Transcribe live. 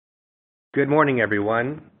Good morning,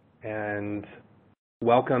 everyone, and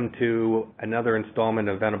welcome to another installment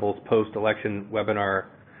of Venable's post-election webinar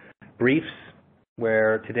briefs,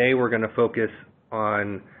 where today we're going to focus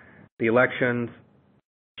on the elections,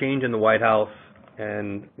 change in the White House,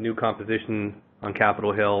 and new composition on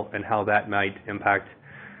Capitol Hill, and how that might impact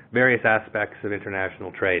various aspects of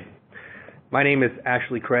international trade. My name is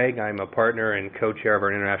Ashley Craig. I'm a partner and co-chair of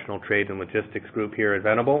our International Trade and Logistics group here at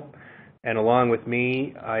Venable. And along with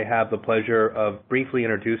me, I have the pleasure of briefly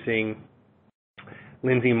introducing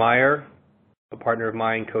Lindsay Meyer, a partner of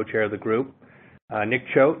mine, co-chair of the group, Nick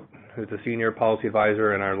Choate, who's a senior policy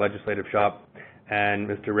advisor in our legislative shop, and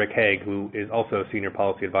Mr. Rick Hague, who is also a senior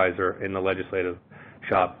policy advisor in the legislative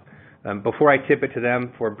shop. Before I tip it to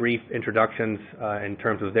them for brief introductions in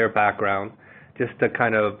terms of their background, just to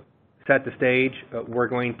kind of set the stage, we're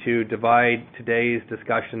going to divide today's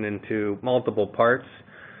discussion into multiple parts.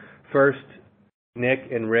 First, Nick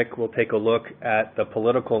and Rick will take a look at the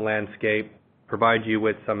political landscape, provide you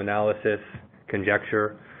with some analysis,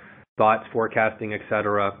 conjecture, thoughts, forecasting,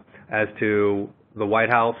 etc., as to the White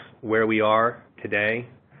House, where we are today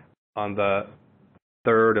on the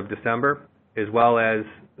 3rd of December, as well as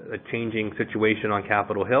a changing situation on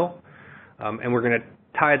Capitol Hill. And we're going to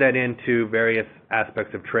tie that into various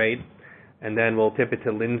aspects of trade. And then we'll tip it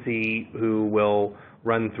to Lindsay, who will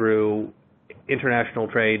run through international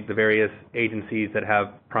trade, the various agencies that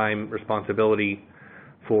have prime responsibility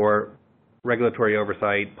for regulatory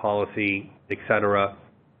oversight, policy, etc.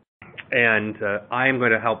 And I am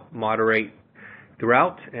going to help moderate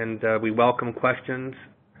throughout, and we welcome questions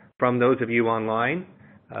from those of you online.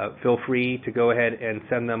 Feel free to go ahead and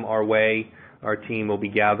send them our way. Our team will be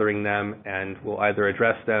gathering them, and we'll either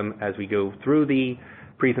address them as we go through the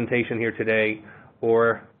presentation here today,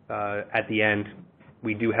 or at the end,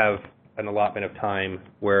 we do have an allotment of time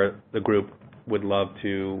where the group would love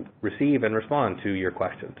to receive and respond to your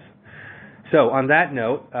questions. So on that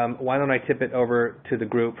note, why don't I tip it over to the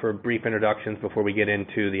group for brief introductions before we get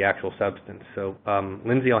into the actual substance. So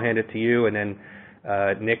Lindsay, I'll hand it to you, and then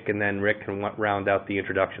Nick and then Rick can round out the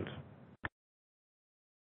introductions.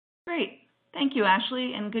 Great. Thank you,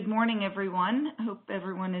 Ashley, and good morning, everyone. I hope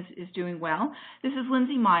everyone is doing well. This is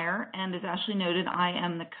Lindsay Meyer, and as Ashley noted, I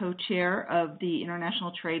am the co-chair of the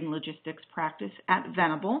International Trade and Logistics practice at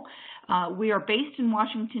Venable. We are based in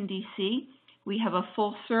Washington, D.C. We have a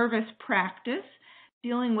full-service practice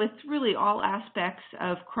dealing with really all aspects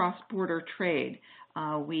of cross-border trade.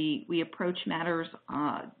 We approach matters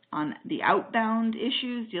on the outbound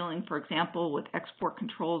issues, dealing, for example, with export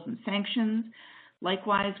controls and sanctions.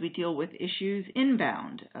 Likewise, we deal with issues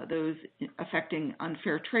inbound, those affecting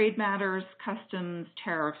unfair trade matters, customs,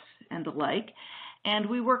 tariffs, and the like. And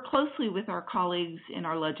we work closely with our colleagues in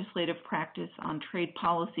our legislative practice on trade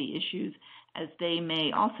policy issues, as they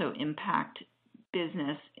may also impact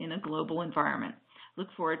business in a global environment. Look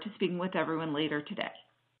forward to speaking with everyone later today.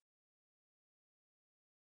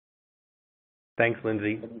 Thanks,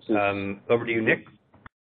 Lindsay. Over to you, Nick.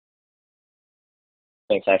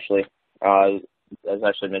 Thanks, Ashley. As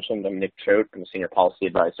Ashley mentioned, I'm Nick Choate. I'm a senior policy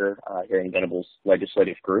advisor here in Venable's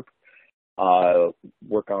legislative group.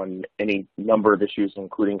 Work on any number of issues,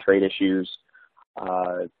 including trade issues,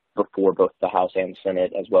 before both the House and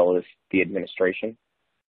Senate, as well as the administration.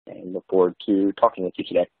 And look forward to talking with you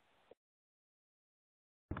today.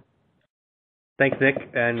 Thanks, Nick.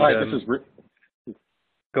 And hi, this is Rick.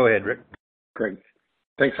 Go ahead, Rick. Great.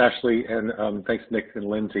 Thanks, Ashley, and thanks, Nick and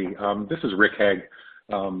Lindsay. This is Rick Hague.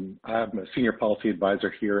 I'm a senior policy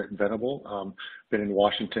advisor here at Venable. Been in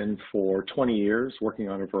Washington for 20 years, working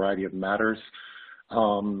on a variety of matters,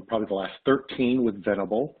 probably the last 13 with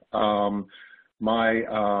Venable.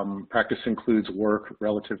 My practice includes work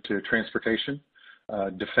relative to transportation,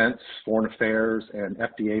 defense, foreign affairs, and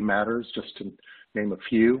FDA matters, just to name a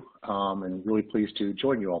few, and really pleased to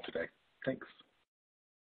join you all today. Thanks.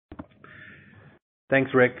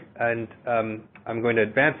 Thanks, Rick. And I'm going to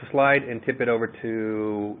advance the slide and tip it over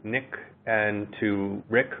to Nick and to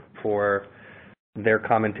Rick for their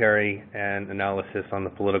commentary and analysis on the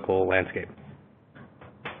political landscape.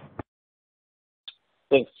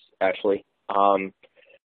 Thanks, Ashley. I'm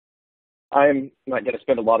not going to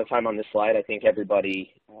spend a lot of time on this slide. I think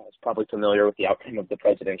everybody is probably familiar with the outcome of the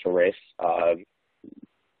presidential race.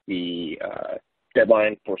 The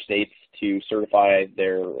deadline for states to certify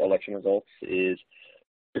their election results is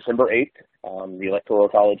December 8th. The Electoral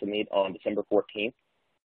College will meet on December 14th.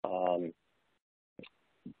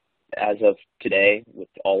 As of today, with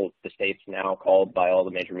all of the states now called by all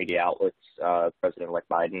the major media outlets, President-elect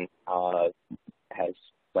Biden has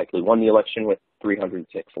likely won the election with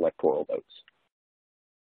 306 electoral votes.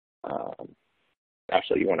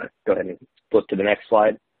 Ashley, you want to go ahead and flip to the next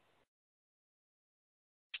slide?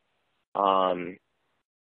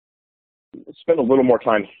 Spend a little more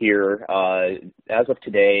time here. As of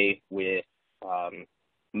today, with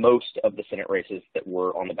most of the Senate races that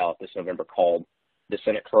were on the ballot this November called, the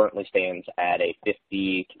Senate currently stands at a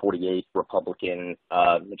 50-48 Republican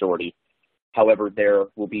majority. However, there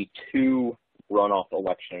will be 2 runoff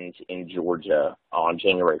elections in Georgia on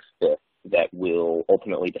January 5th that will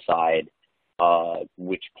ultimately decide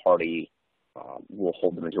which party will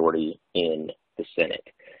hold the majority in the Senate.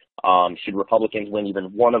 Should Republicans win even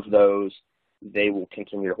one of those, they will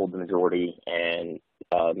continue to hold the majority, and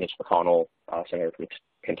Mitch McConnell, Senator from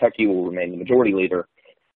Kentucky, will remain the majority leader.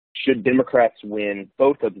 Should Democrats win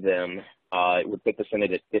both of them, it would put the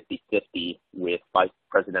Senate at 50-50, with Vice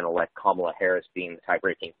President-elect Kamala Harris being the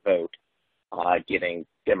tie-breaking vote, giving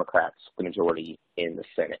Democrats the majority in the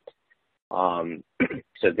Senate.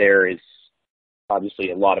 So there is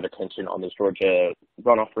obviously a lot of attention on those Georgia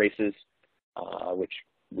runoff races, which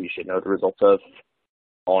we should know the results of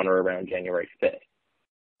on or around January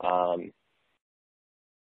 5th.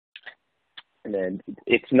 And then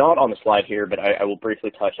it's not on the slide here, but I will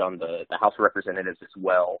briefly touch on the House of Representatives as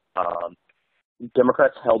well.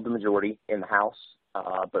 Democrats held the majority in the House,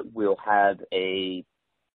 but will have a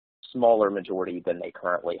smaller majority than they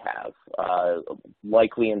currently have.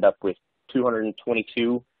 Likely end up with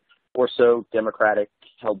 222 or so Democratic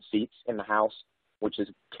held seats in the House, which is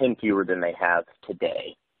 10 fewer than they have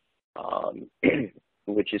today.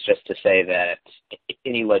 Which is just to say that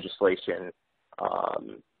any legislation,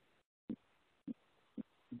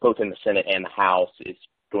 both in the Senate and the House, is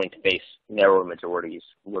going to face narrow majorities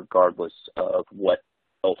regardless of what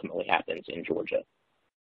ultimately happens in Georgia.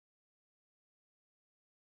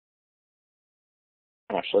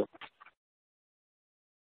 Ashley?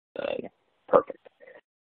 Perfect.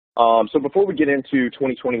 So before we get into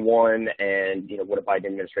 2021 and what a Biden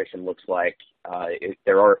administration looks like,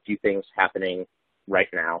 there are a few things happening right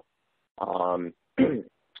now.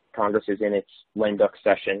 Congress is in its lame duck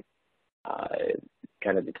session.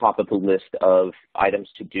 Kind of the top of the list of items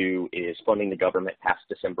to do is funding the government past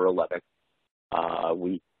December 11th.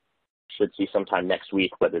 We should see sometime next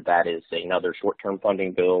week whether that is another short-term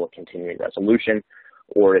funding bill, a continuing resolution,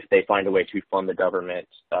 or if they find a way to fund the government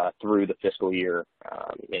through the fiscal year,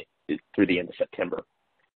 through the end of September.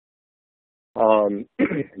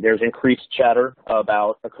 There's increased chatter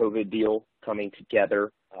about a COVID deal coming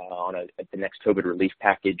together on the next COVID relief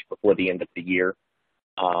package before the end of the year.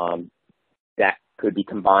 That could be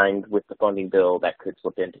combined with the funding bill. That could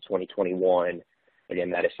slip into 2021. Again,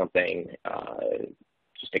 that is something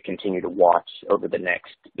just to continue to watch over the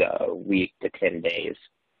next week to 10 days.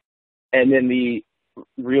 And then the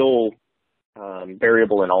real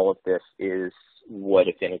variable in all of this is what,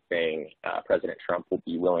 if anything, President Trump will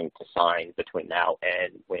be willing to sign between now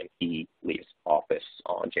and when he leaves office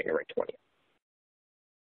on January 20th.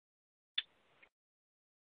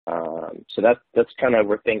 So that's kind of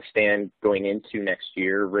where things stand going into next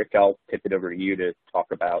year. Rick, I'll tip it over to you to talk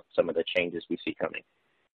about some of the changes we see coming.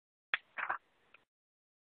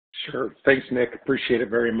 Sure. Thanks, Nick. Appreciate it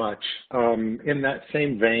very much. In that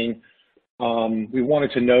same vein, we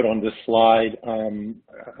wanted to note on this slide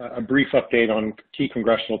a brief update on key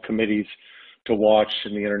congressional committees to watch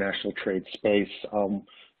in the international trade space,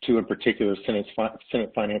 two in particular, Senate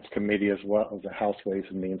Finance Committee as well as the House Ways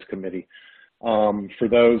and Means Committee. For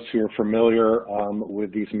those who are familiar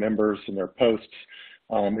with these members and their posts,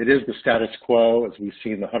 it is the status quo as we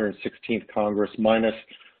see in the 116th Congress, minus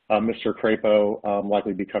Mr. Crapo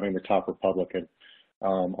likely becoming the top Republican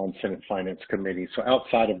on Senate Finance Committee. So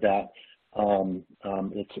outside of that,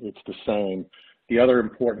 it's the same. The other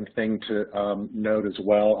important thing to note as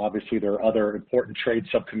well, obviously there are other important trade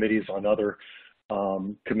subcommittees on other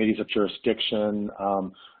committees of jurisdiction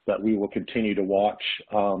that we will continue to watch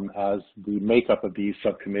as the makeup of these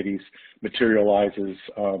subcommittees materializes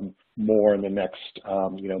more in the next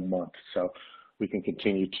month. So we can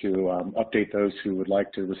continue to update those who would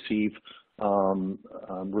like to receive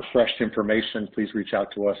refreshed information. Please reach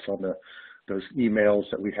out to us on those emails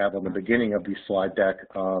that we have on the beginning of the slide deck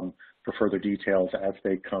for further details as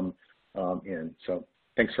they come in. So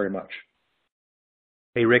thanks very much.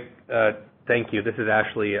 Hey, Rick, thank you. This is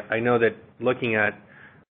Ashley. I know that looking at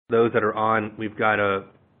those that are on, we've got a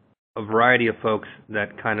variety of folks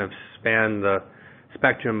that kind of span the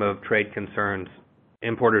spectrum of trade concerns: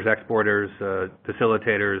 importers, exporters,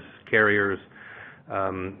 facilitators, carriers,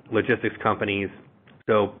 logistics companies.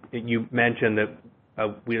 So you mentioned that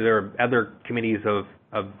there are other committees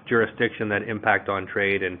of jurisdiction that impact on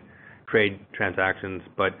trade and trade transactions,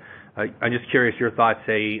 but I'm just curious your thoughts,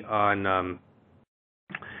 say, on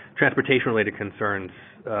transportation-related concerns.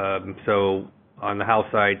 So on the House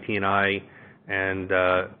side, T&I and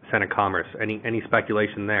Senate Commerce. Any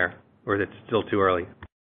speculation there, or is it still too early?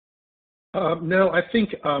 No, I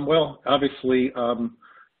think well, obviously,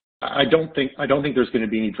 I don't think there's going to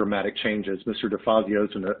be any dramatic changes. Mr. DeFazio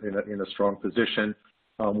is in a strong position.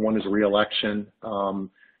 One is re-election,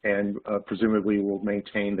 and presumably will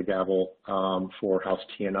maintain the gavel for House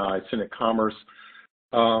T&I. Senate Commerce,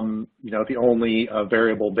 the only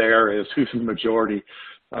variable there is who's in the majority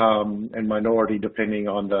and minority, depending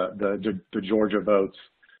on the Georgia votes.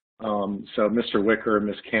 So Mr. Wicker and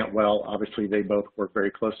Ms. Cantwell, obviously they both work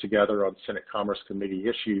very close together on Senate Commerce Committee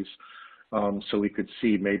issues. So we could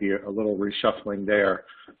see maybe a little reshuffling there.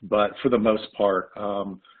 But for the most part,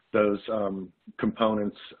 those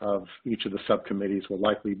components of each of the subcommittees will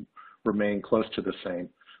likely remain close to the same.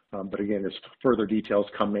 But again, as further details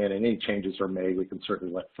come in and any changes are made, we can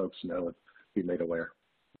certainly let folks know and be made aware.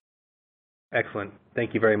 Excellent.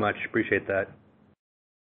 Thank you very much. Appreciate that.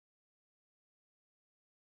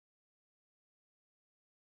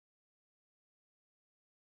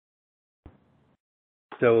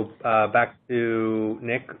 So back to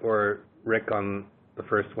Nick or Rick on the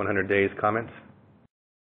first 100 days comments.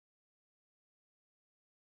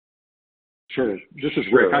 Sure. This is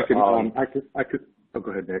Rick. I could. Oh,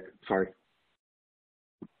 go ahead, Nick. Sorry.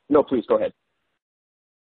 No, please go ahead.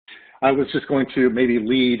 I was just going to maybe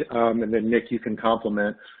lead, and then Nick, you can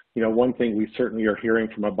complement. One thing we certainly are hearing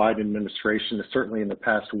from a Biden administration, is certainly in the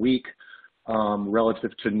past week,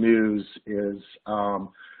 relative to news, is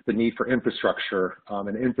the need for infrastructure,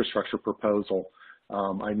 an infrastructure proposal.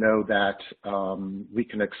 I know that we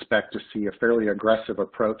can expect to see a fairly aggressive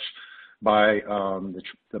approach by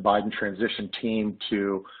the Biden transition team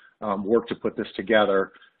to work to put this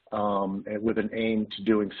together with an aim to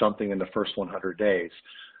doing something in the first 100 days.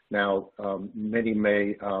 Now, many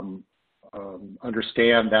may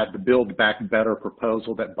understand that the Build Back Better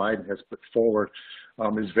proposal that Biden has put forward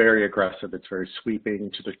is very aggressive. It's very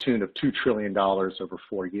sweeping, to the tune of $2 trillion over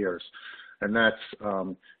 4 years. And that's,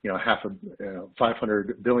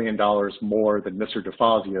 $500 billion more than Mr.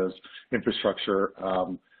 DeFazio's infrastructure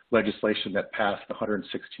legislation that passed the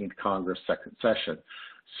 116th Congress second session.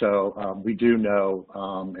 So we do know,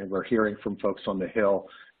 and we're hearing from folks on the Hill,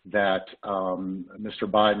 that Mr.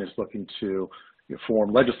 Biden is looking to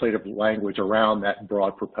form legislative language around that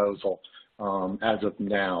broad proposal as of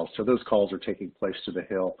now. So those calls are taking place to the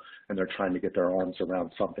Hill, and they're trying to get their arms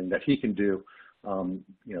around something that he can do, on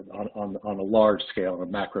a large scale, on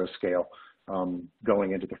a macro scale,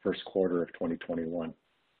 going into the first quarter of 2021.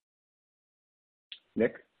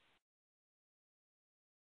 Nick?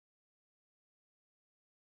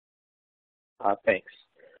 Thanks.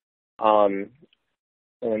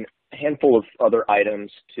 And a handful of other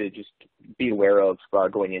items to just be aware of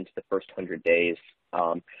going into the first 100 days,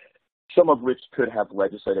 some of which could have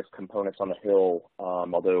legislative components on the Hill,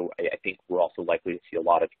 although I think we're also likely to see a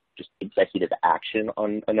lot of just executive action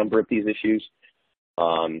on a number of these issues.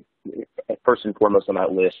 First and foremost on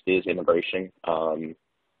that list is immigration.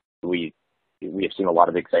 We have seen a lot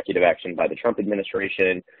of executive action by the Trump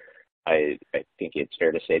administration. I think it's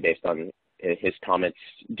fair to say, based on his comments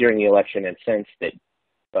during the election and since, that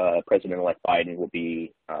President-elect Biden will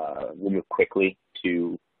move quickly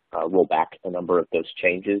to roll back a number of those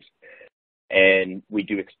changes. And we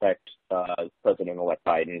do expect President-elect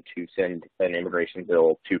Biden to send an immigration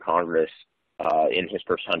bill to Congress in his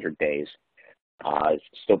first 100 days. It's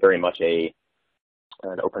still very much an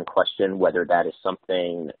open question whether that is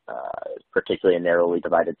something, particularly a narrowly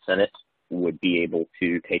divided Senate, would be able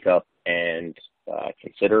to take up and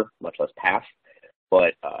consider, much less pass.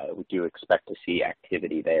 But we do expect to see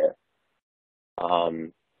activity there.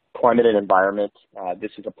 Climate and environment,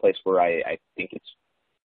 this is a place where I think it's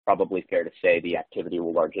probably fair to say the activity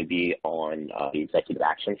will largely be on the executive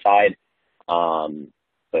action side.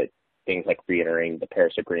 But things like reentering the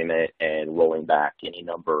Paris Agreement and rolling back any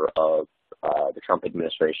number of the Trump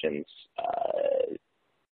administration's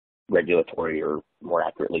regulatory, or more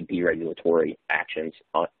accurately, deregulatory actions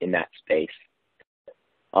in that space.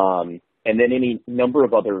 And then any number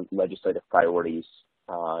of other legislative priorities,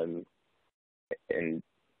 and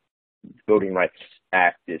Voting Rights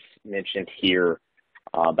Act is mentioned here,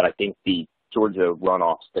 but I think the Georgia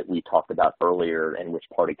runoffs that we talked about earlier, and which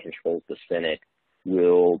party controls the Senate,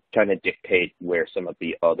 will kind of dictate where some of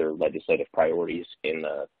the other legislative priorities in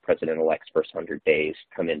the president-elect's first 100 days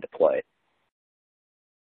come into play.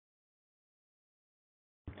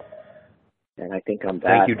 And I think on that,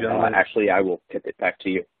 thank you, gentlemen. Ashley, I will tip it back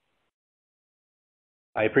to you.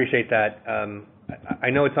 I appreciate that. I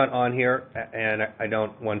know it's not on here, and I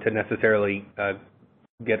don't want to necessarily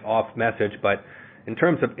get off message, but in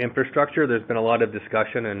terms of infrastructure, there's been a lot of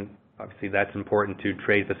discussion, and obviously that's important to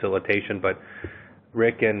trade facilitation. But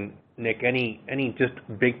Rick and Nick, any just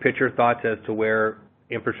big picture thoughts as to where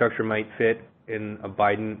infrastructure might fit in a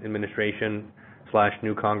Biden administration /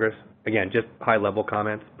 new Congress? Again, just high level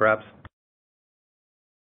comments, perhaps.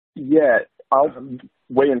 Yeah, I'll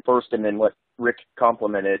weigh in first and then let Rick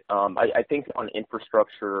complement it. I think on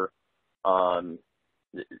infrastructure,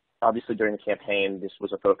 obviously during the campaign, this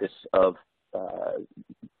was a focus of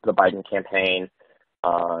the Biden campaign.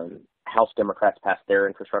 House Democrats passed their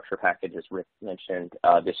infrastructure package, as Rick mentioned,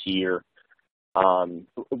 this year.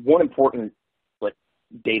 One important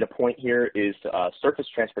data point here is surface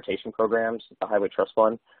transportation programs, the Highway Trust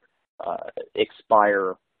Fund,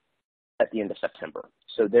 expire at the end of September.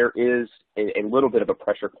 So there is a little bit of a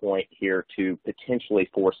pressure point here to potentially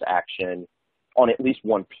force action on at least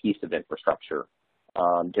one piece of infrastructure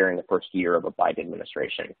during the first year of a Biden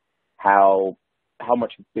administration. How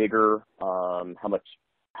much bigger, how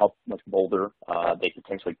much bolder they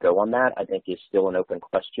potentially go on that, I think is still an open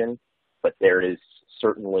question, but there is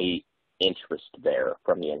certainly interest there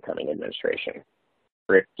from the incoming administration.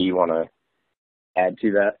 Rick, do you want to add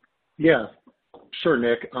to that? Yeah, sure,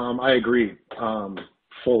 Nick. I agree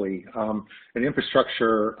fully. An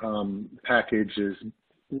infrastructure package is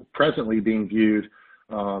presently being viewed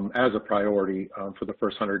as a priority for the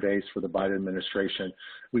first 100 days for the Biden administration.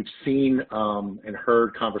 We've seen and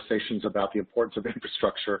heard conversations about the importance of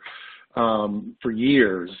infrastructure for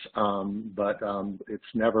years, but it's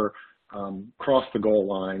never crossed the goal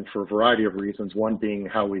line for a variety of reasons, one being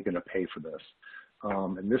how are we going to pay for this.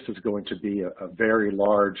 And this is going to be a very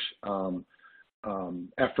large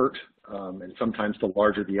effort, and sometimes the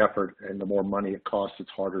larger the effort and the more money it costs, it's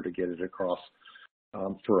harder to get it across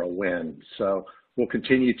for a win. So we'll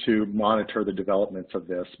continue to monitor the developments of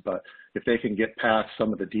this, but if they can get past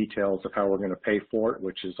some of the details of how we're going to pay for it,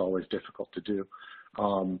 which is always difficult to do,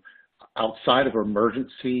 outside of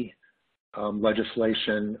emergency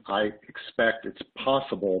legislation, I expect it's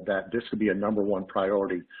possible that this could be a #1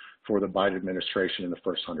 priority for the Biden administration in the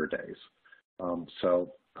first 100 days.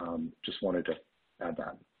 Just wanted to add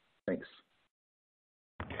that. Thanks.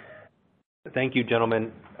 Thank you,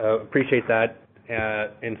 gentlemen. Appreciate that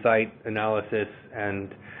insight, analysis,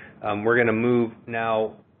 and we're going to move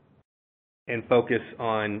now and focus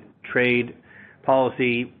on trade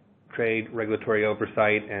policy, trade regulatory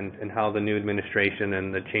oversight, and how the new administration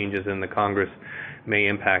and the changes in the Congress may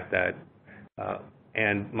impact that.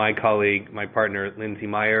 And my colleague, my partner, Lindsay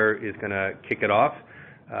Meyer, is going to kick it off.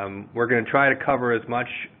 We're going to try to cover as much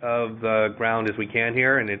of the ground as we can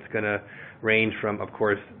here, and it's going to range from, of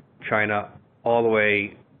course, China all the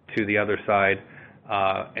way to the other side.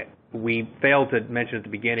 We failed to mention at the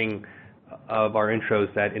beginning of our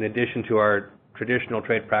intros that in addition to our traditional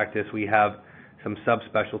trade practice, we have some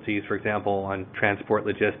subspecialties, for example, on transport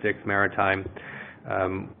logistics, maritime,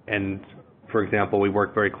 and for example, we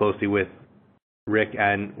work very closely with Rick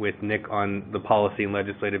and with Nick on the policy and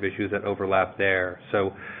legislative issues that overlap there.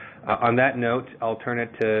 So on that note, I'll turn it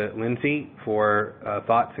to Lindsay for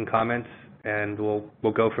thoughts and comments, and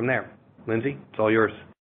we'll go from there. Lindsay, it's all yours.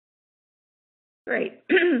 Great.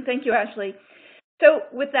 Thank you, Ashley. So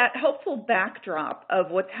with that helpful backdrop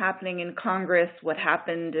of what's happening in Congress, what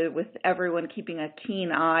happened with everyone keeping a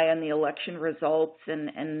keen eye on the election results and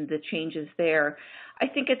the changes there, I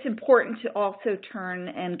think it's important to also turn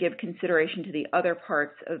and give consideration to the other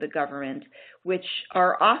parts of the government, which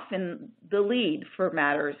are often the lead for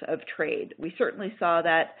matters of trade. We certainly saw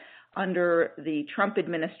that under the Trump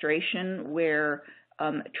administration, where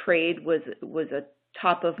trade was a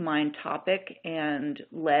top-of-mind topic and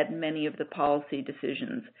led many of the policy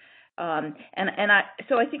decisions.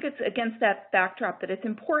 So I think it's against that backdrop that it's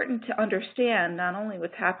important to understand not only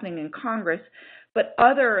what's happening in Congress, but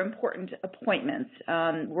other important appointments.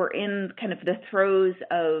 We're in kind of the throes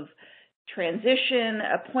of transition,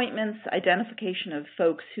 appointments, identification of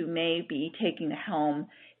folks who may be taking the helm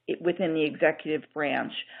within the executive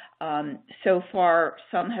branch. So far,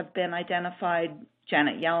 some have been identified.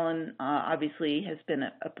 Janet Yellen obviously has been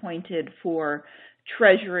appointed for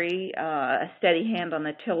Treasury, a steady hand on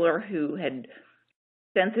the tiller who had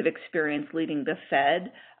extensive experience leading the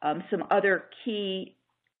Fed. Some other key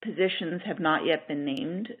positions have not yet been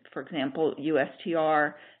named, for example,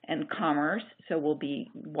 USTR and Commerce, so we'll be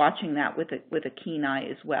watching that with a keen eye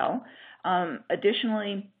as well.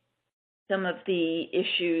 Additionally, some of the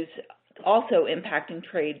issues also impacting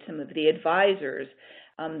trade, some of the advisors.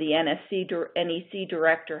 The NEC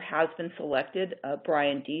director has been selected.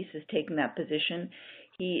 Brian Deese has taken that position.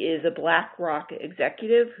 He is a BlackRock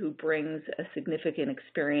executive who brings a significant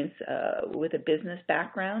experience with a business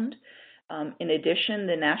background. In addition,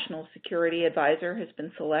 the National Security Advisor has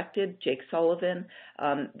been selected, Jake Sullivan.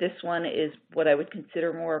 This one is what I would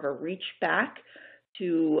consider more of a reach back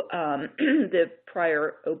to the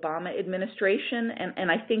prior Obama administration,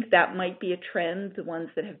 and I think that might be a trend. The ones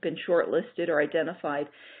that have been shortlisted or identified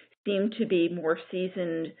seem to be more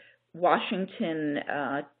seasoned Washington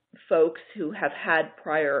folks who have had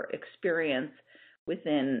prior experience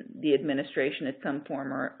within the administration at some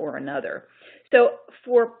form or another. So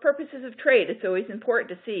for purposes of trade, it's always important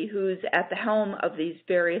to see who's at the helm of these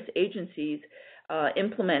various agencies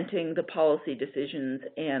implementing the policy decisions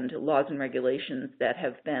and laws and regulations that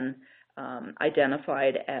have been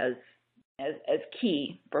identified as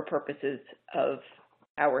key for purposes of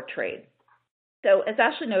our trade. So as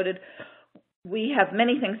Ashley noted, we have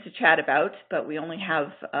many things to chat about, but we only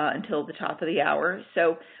have until the top of the hour.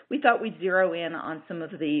 So we thought we'd zero in on some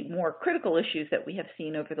of the more critical issues that we have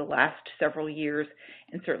seen over the last several years,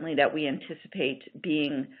 and certainly that we anticipate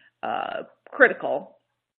being critical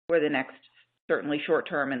for the next, certainly short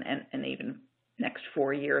term and even next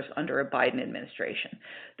 4 years under a Biden administration.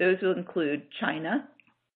 Those will include China,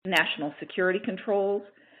 national security controls,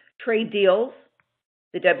 trade deals,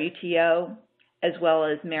 the WTO, as well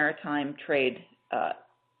as maritime trade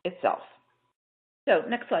itself. So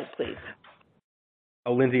next slide, please.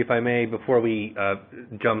 Oh, Lindsay, if I may, before we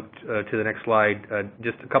jump to the next slide,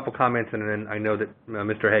 just a couple comments, and then I know that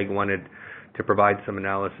Mr. Hague wanted to provide some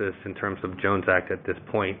analysis in terms of Jones Act at this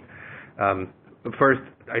point. First,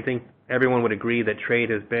 I think everyone would agree that trade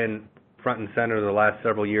has been front and center the last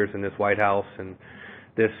several years in this White House, and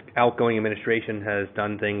this outgoing administration has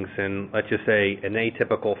done things in, let's just say, an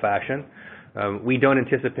atypical fashion. We don't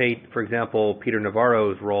anticipate, for example, Peter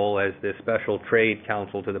Navarro's role as the special trade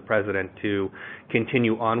counsel to the president to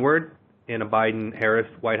continue onward in a Biden-Harris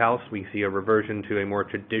White House. We see a reversion to a more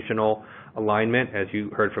traditional alignment, as you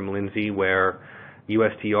heard from Lindsay, where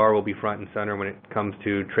USTR will be front and center when it comes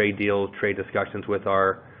to trade deals, trade discussions with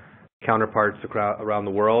our counterparts around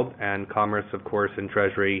the world, and commerce, of course, and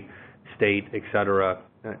Treasury, State, et cetera.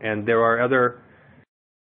 And there are other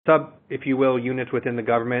if you will, units within the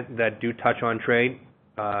government that do touch on trade.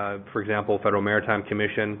 For example, Federal Maritime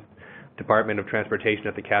Commission, Department of Transportation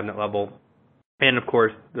at the cabinet level, and of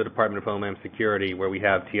course the Department of Homeland Security, where we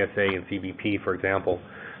have TSA and CBP, for example.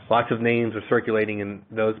 Lots of names are circulating in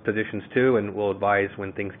those positions too, and we'll advise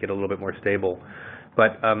when things get a little bit more stable.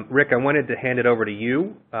 But Rick, I wanted to hand it over to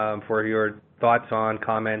you for your thoughts on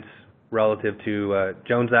comments relative to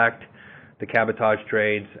Jones Act, the cabotage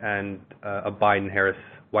trades, and a Biden-Harris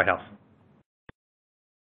White House.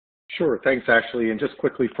 Sure, thanks Ashley. And just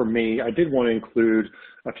quickly for me, I did want to include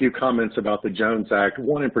a few comments about the Jones Act.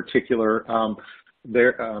 One in particular,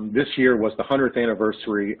 this year was the 100th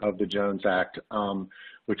anniversary of the Jones Act,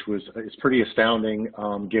 which is pretty astounding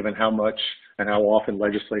given how much and how often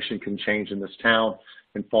legislation can change in this town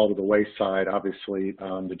and fall to the wayside. Obviously,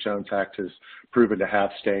 the Jones Act has proven to have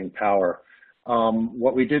staying power.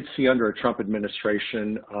 What we did see under a Trump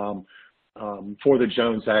administration for the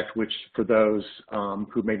Jones Act, which for those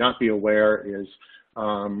who may not be aware is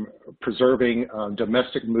preserving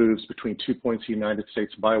domestic moves between 2 points of the United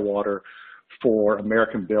States by water for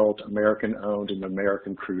American-built, American-owned, and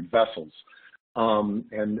American-crewed vessels.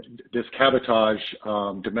 And this cabotage,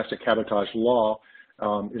 domestic cabotage law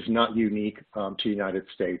is not unique to the United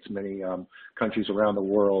States. Many countries around the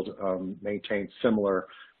world maintain similar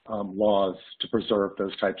laws to preserve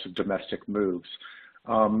those types of domestic moves.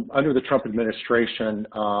 Under the Trump administration,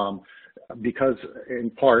 because in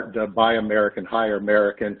part the Buy American, Hire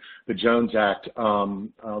American, the Jones Act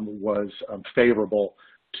was favorable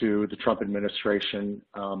to the Trump administration,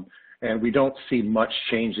 and we don't see much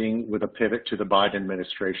changing with a pivot to the Biden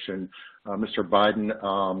administration. Mr. Biden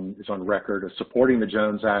is on record as supporting the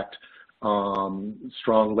Jones Act,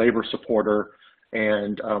 strong labor supporter,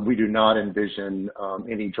 and we do not envision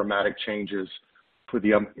any dramatic changes with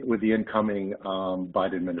the incoming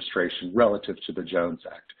Biden administration relative to the Jones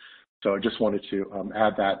Act. So I just wanted to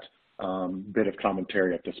add that bit of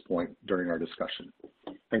commentary at this point during our discussion.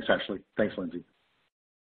 Thanks, Ashley. Thanks, Lindsay.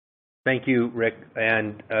 Thank you, Rick.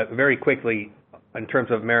 And very quickly, in terms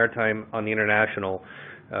of maritime on the international,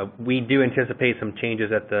 we do anticipate some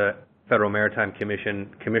changes at the Federal Maritime Commission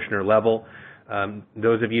commissioner level.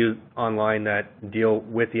 Those of you online that deal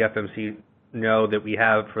with the FMC know that we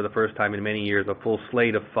have, for the first time in many years, a full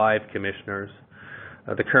slate of 5 commissioners.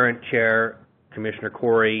 The current chair, Commissioner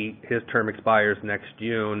Corey, his term expires next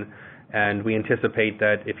June, and we anticipate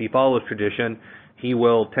that if he follows tradition, he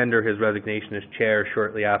will tender his resignation as chair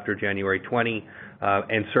shortly after January 20.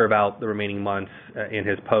 and serve out the remaining months in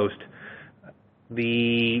his post.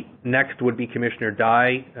 The next would be Commissioner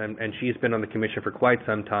Dye, and she's been on the commission for quite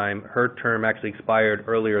some time. Her term actually expired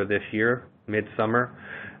earlier this year, midsummer,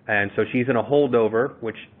 and so she's in a holdover,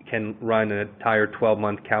 which can run an entire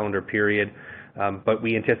 12-month calendar period, but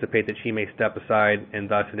we anticipate that she may step aside and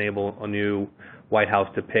thus enable a new White House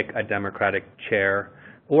to pick a Democratic chair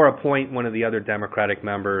or appoint one of the other Democratic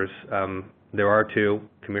members. There are two,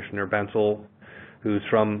 Commissioner Bensel, who's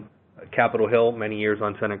from Capitol Hill, many years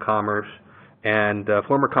on Senate Commerce, and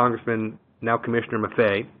former Congressman, now Commissioner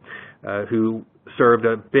Maffei, who served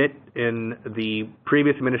a bit in the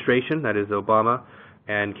previous administration, that is Obama,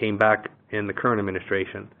 and came back in the current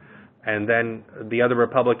administration. And then the other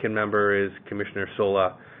Republican member is Commissioner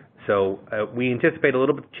Sola. So we anticipate a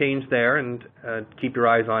little bit of change there, and keep your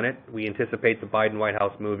eyes on it. We anticipate the Biden White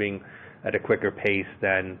House moving at a quicker pace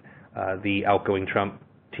than the outgoing Trump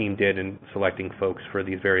team did in selecting folks for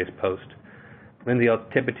these various posts. Lindsay, I'll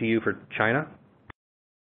tip it to you for China.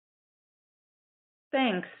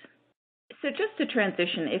 Thanks. So just to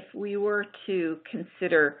transition, if we were to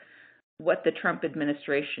consider what the Trump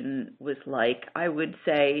administration was like, I would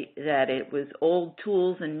say that it was old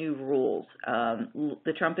tools and new rules.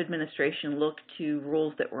 The Trump administration looked to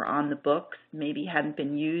rules that were on the books, maybe hadn't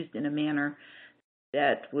been used in a manner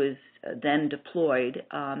that was then deployed,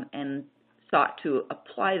 and sought to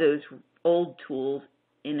apply those old tools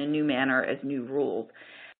in a new manner as new rules.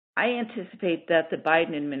 I anticipate that the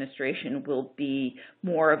Biden administration will be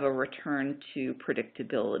more of a return to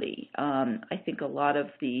predictability. I think a lot of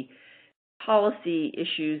the policy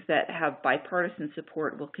issues that have bipartisan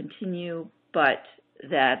support will continue, but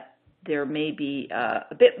that there may be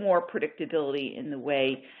a bit more predictability in the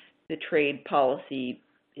way the trade policy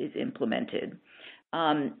is implemented.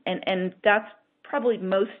 And that's probably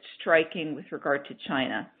most striking with regard to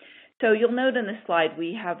China. So you'll note in the slide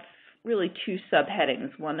we have really two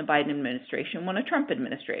subheadings, one a Biden administration, one a Trump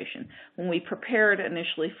administration. When we prepared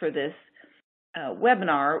initially for this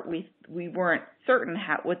webinar, we weren't certain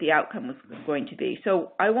what the outcome was going to be.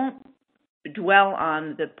 So I won't dwell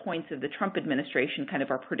on the points of the Trump administration, kind of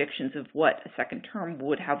our predictions of what a second term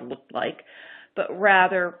would have looked like, but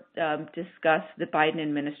rather discuss the Biden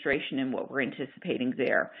administration and what we're anticipating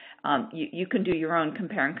there. You can do your own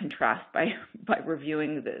compare and contrast by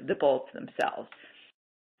reviewing the bullets themselves.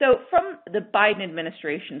 So from the Biden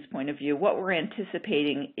administration's point of view, what we're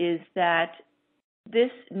anticipating is that this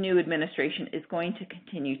new administration is going to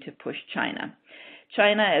continue to push China.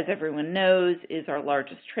 China, as everyone knows, is our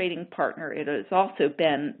largest trading partner. It has also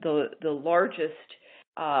been the largest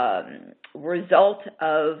result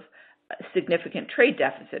of a significant trade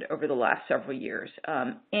deficit over the last several years.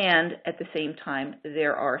 And at the same time,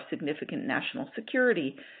 there are significant national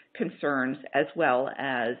security concerns as well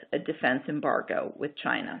as a defense embargo with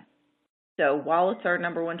China. So while it's our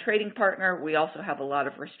number one trading partner, we also have a lot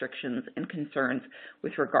of restrictions and concerns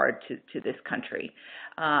with regard to this country.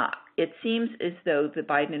 It seems as though the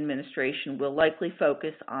Biden administration will likely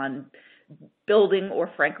focus on building or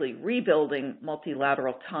frankly rebuilding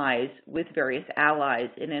multilateral ties with various allies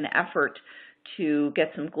in an effort to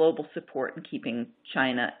get some global support in keeping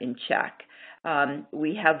China in check.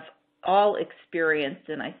 We have all experienced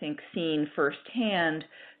and I think seen firsthand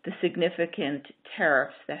the significant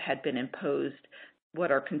tariffs that had been imposed,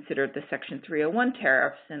 what are considered the Section 301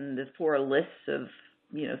 tariffs, and the four lists of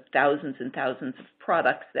thousands and thousands of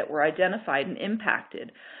products that were identified and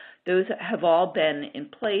impacted. Those have all been in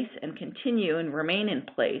place and continue and remain in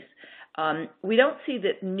place. We don't see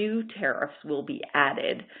that new tariffs will be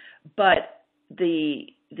added, but the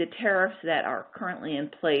tariffs that are currently in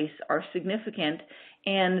place are significant,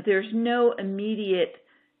 and there's no immediate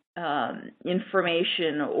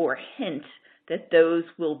information or hint that those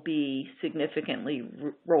will be significantly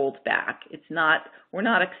rolled back. We're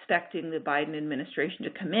not expecting the Biden administration to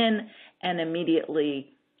come in and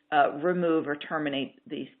immediately remove or terminate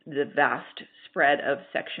the vast spread of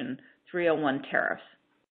Section 301 tariffs.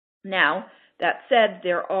 Now, that said,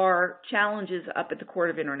 there are challenges up at the Court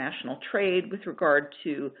of International Trade with regard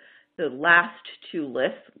to the last two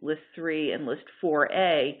lists, List 3 and List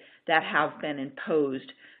 4A, that have been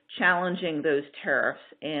imposed, challenging those tariffs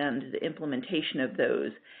and the implementation of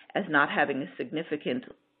those as not having a significant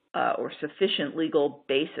or sufficient legal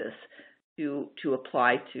basis to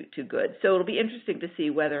apply to goods. So it'll be interesting to see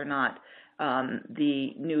whether or not the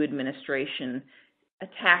new administration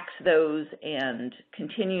attacks those and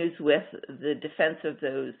continues with the defense of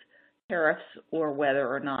those tariffs, or whether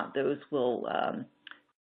or not those will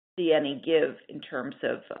see any give in terms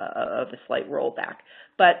of a slight rollback.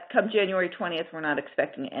 But come January 20th, we're not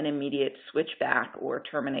expecting an immediate switchback or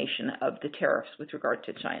termination of the tariffs with regard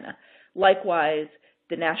to China. Likewise,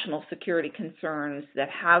 the national security concerns that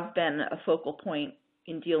have been a focal point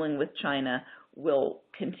in dealing with China will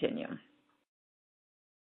continue.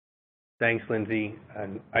 Thanks, Lindsay.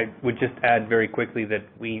 And I would just add very quickly that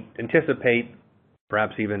we anticipate,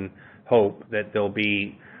 perhaps even hope, that there'll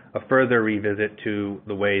be a further revisit to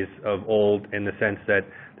the ways of old, in the sense that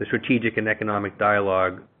the strategic and economic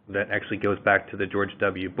dialogue that actually goes back to the George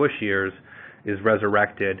W. Bush years is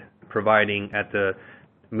resurrected, providing at the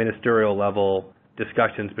ministerial level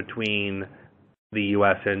discussions between the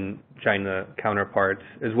U.S. and China counterparts,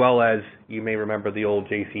 as well as, you may remember, the old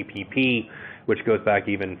JCPP, which goes back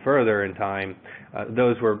even further in time.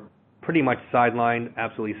 Those were pretty much sidelined,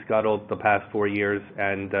 absolutely scuttled the past 4 years,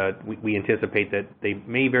 and we anticipate that they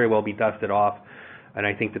may very well be dusted off, and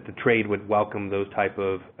I think that the trade would welcome those type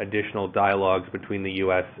of additional dialogues between the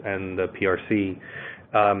U.S. and the PRC.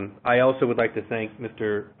 I also would like to thank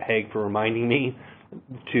Mr. Hague for reminding me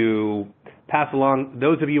to pass along,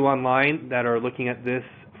 those of you online that are looking at this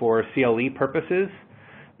for CLE purposes,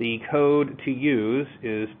 the code to use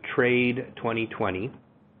is TRADE 2020.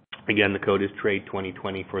 Again, the code is TRADE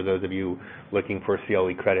 2020 for those of you looking for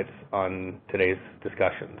CLE credits on today's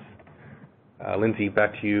discussions. Lindsay,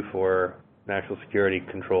 back to you for national security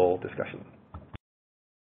control discussion.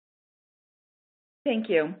 Thank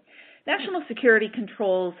you. National security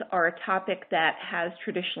controls are a topic that has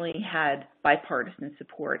traditionally had bipartisan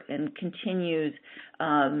support and continues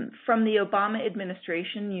from the Obama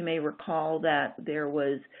administration. You may recall that there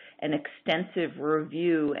was an extensive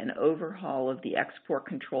review and overhaul of the export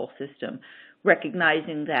control system,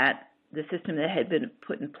 recognizing that the system that had been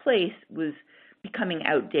put in place was becoming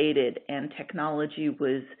outdated and technology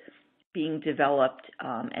was being developed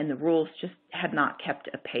and the rules just had not kept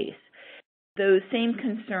a pace. Those same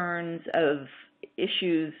concerns of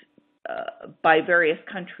issues by various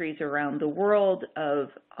countries around the world of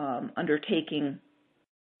undertaking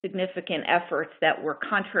significant efforts that were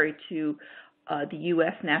contrary to the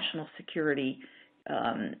U.S. national security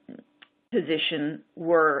position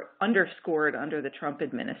were underscored under the Trump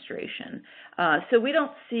administration. So we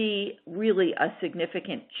don't see really a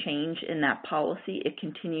significant change in that policy. It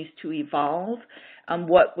continues to evolve.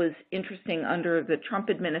 What was interesting under the Trump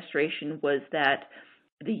administration was that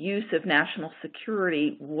the use of national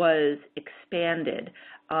security was expanded.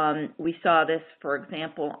 We saw this, for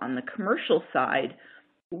example, on the commercial side,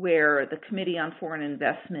 where the Committee on Foreign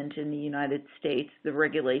Investment in the United States, the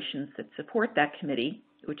regulations that support that committee,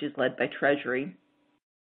 which is led by Treasury,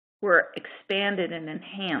 were expanded and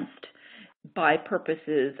enhanced by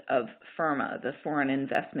purposes of FIRMA, the Foreign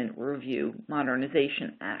Investment Review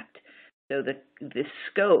Modernization Act. So the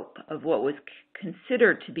scope of what was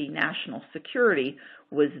considered to be national security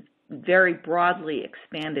was very broadly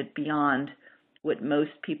expanded beyond what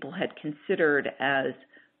most people had considered as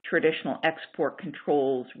traditional export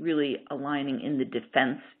controls, really aligning in the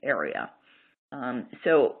defense area.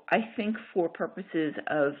 So I think for purposes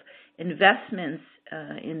of investments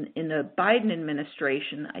in the Biden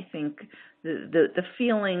administration, I think the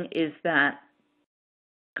feeling is that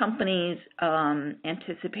companies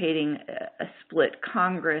anticipating a split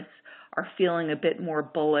Congress are feeling a bit more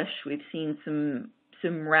bullish. We've seen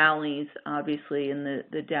some rallies, obviously, in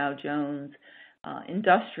the Dow Jones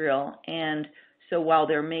Industrial, and so while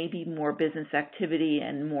there may be more business activity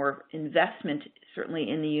and more investment, certainly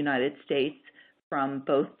in the United States, from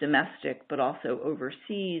both domestic but also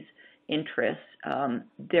overseas interests,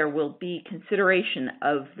 there will be consideration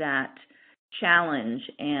of that challenge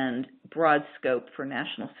and broad scope for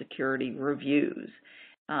national security reviews.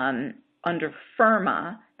 Under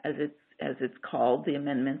FIRMA, as it's called, the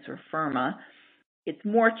amendments are FIRMA, it's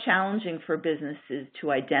more challenging for businesses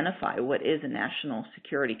to identify what is a national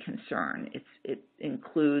security concern. It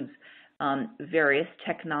includes various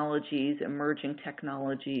technologies, emerging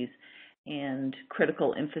technologies, and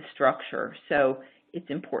critical infrastructure. So it's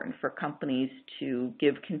important for companies to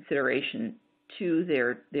give consideration to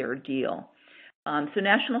their deal. So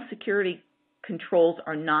national security controls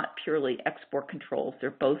are not purely export controls.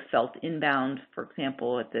 They're both felt inbound, for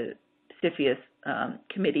example, at the CFIUS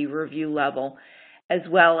committee review level, as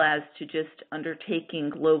well as to just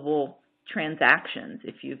undertaking global transactions.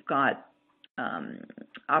 If you've got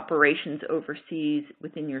operations overseas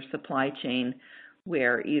within your supply chain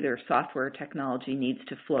where either software or technology needs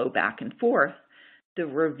to flow back and forth, the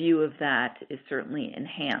review of that is certainly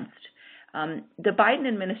enhanced. The Biden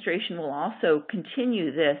administration will also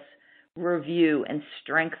continue this review and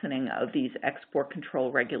strengthening of these export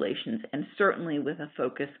control regulations, and certainly with a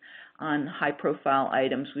focus on high-profile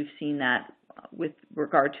items. We've seen that with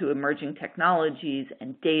regard to emerging technologies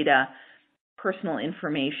and data, personal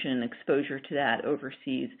information, exposure to that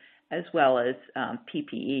overseas, as well as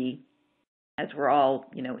PPE, as we're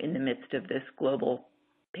all, in the midst of this global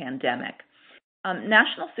pandemic.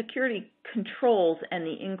 National security controls and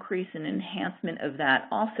the increase and enhancement of that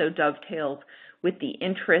also dovetails with the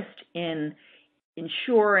interest in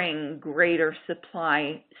ensuring greater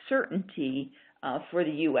supply certainty for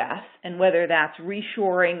the U.S., and whether that's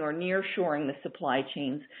reshoring or nearshoring the supply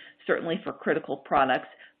chains, certainly for critical products,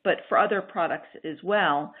 but for other products as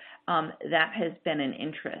well, that has been an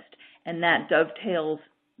interest. And that dovetails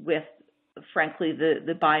with, frankly,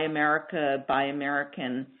 the Buy America, Buy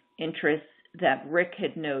American interests that Rick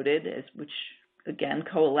had noted, which again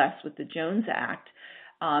coalesce with the Jones Act,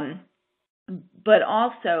 but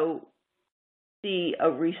also see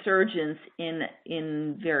a resurgence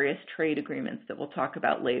in various trade agreements that we'll talk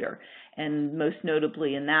about later. And most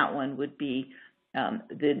notably in that one would be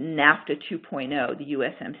the NAFTA 2.0, the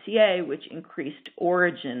USMCA, which increased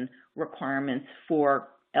origin requirements for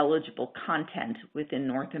eligible content within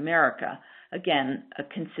North America. Again, a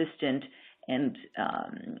consistent and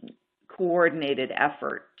coordinated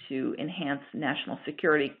effort to enhance national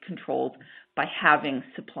security controls by having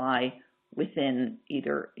supply within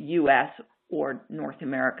either U.S. or North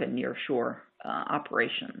America nearshore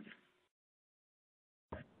operations.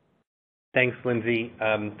 Thanks, Lindsay.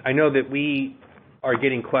 I know that we are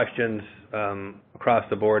getting questions across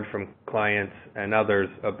the board from clients and others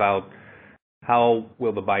about how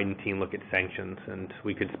will the Biden team look at sanctions, and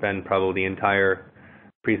we could spend probably the entire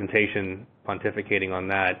presentation pontificating on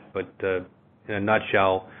that, but in a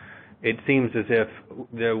nutshell, it seems as if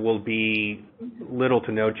there will be little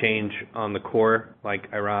to no change on the core, like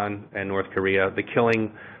Iran and North Korea. The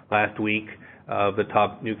killing last week of the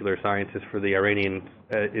top nuclear scientist for the Iranians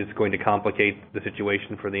is going to complicate the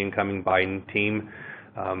situation for the incoming Biden team.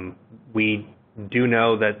 We do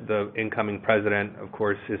know that the incoming president, of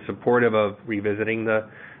course, is supportive of revisiting the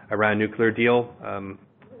Iran nuclear deal.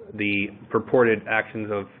 The purported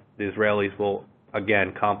actions of the Israelis will,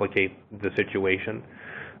 again, complicate the situation.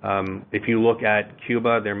 If you look at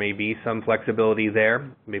Cuba, there may be some flexibility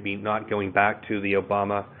there, maybe not going back to the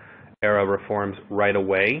Obama-era reforms right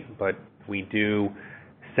away, but we do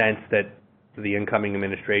sense that the incoming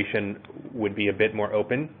administration would be a bit more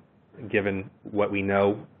open, given what we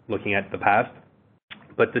know looking at the past.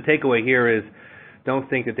 But the takeaway here is, don't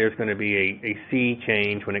think that there's going to be a sea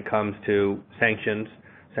change when it comes to sanctions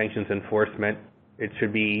enforcement. It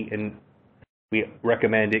should be, and we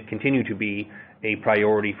recommend it continue to be, a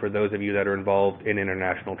priority for those of you that are involved in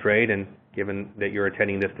international trade. And given that you're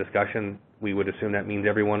attending this discussion, we would assume that means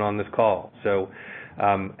everyone on this call. So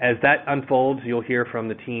as that unfolds, you'll hear from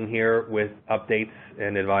the team here with updates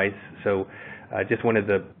and advice. So I just wanted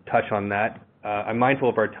to touch on that. I'm mindful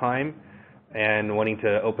of our time and wanting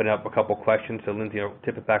to open up a couple questions. So Lindsay, I'll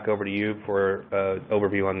tip it back over to you for an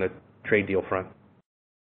overview on the trade deal front.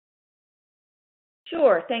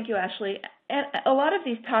 Sure. Thank you, Ashley. And a lot of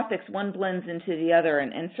these topics, one blends into the other,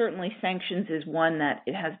 and certainly sanctions is one that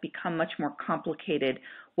it has become much more complicated.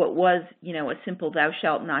 What was, a simple thou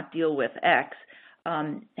shalt not deal with X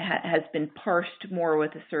has been parsed more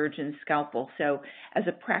with a surgeon's scalpel. So as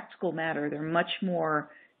a practical matter, they're much more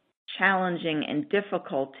challenging and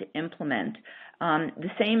difficult to implement.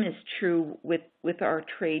 The same is true with our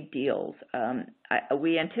trade deals.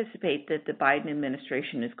 We anticipate that the Biden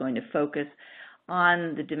administration is going to focus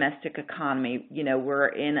on the domestic economy. We're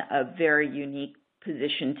in a very unique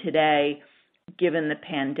position today, given the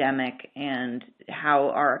pandemic and how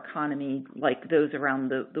our economy, like those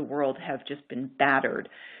around the world, have just been battered.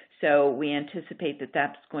 So we anticipate that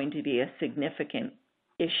that's going to be a significant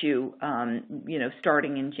issue,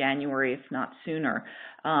 starting in January, if not sooner.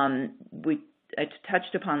 I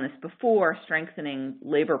touched upon this before. Strengthening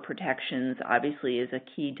labor protections obviously is a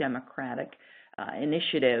key Democratic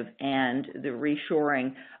initiative, and the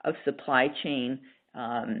reshoring of supply chain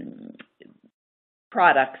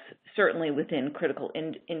products, certainly within critical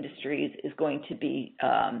industries, is going to be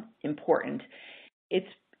important. It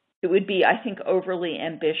would be, I think, overly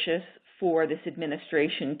ambitious for this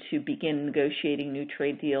administration to begin negotiating new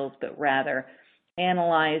trade deals, but rather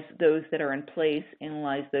analyze those that are in place,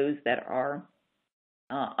 analyze those that are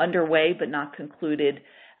underway but not concluded,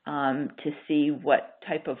 to see what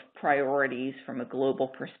type of priorities from a global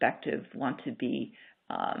perspective want to be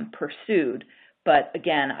pursued. But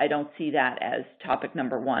again, I don't see that as topic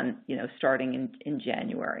number one, starting in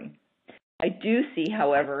January. I do see,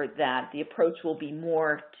 however, that the approach will be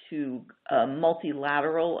more to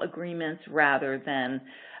multilateral agreements rather than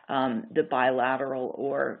the bilateral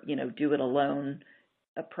or, do it alone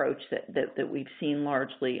approach that we've seen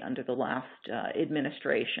largely under the last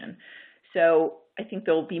administration. So I think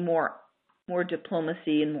there'll be more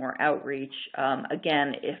diplomacy and more outreach.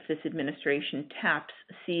 Again, if this administration taps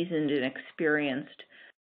seasoned and experienced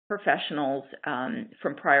professionals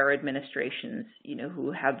from prior administrations,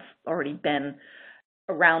 who have already been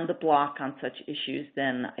around the block on such issues,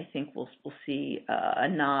 then I think we'll see a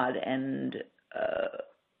nod and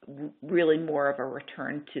really more of a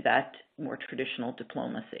return to that more traditional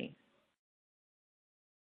diplomacy.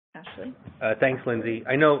 Ashley? Thanks, Lindsay.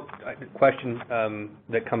 I know a question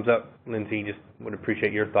that comes up, Lindsay, just would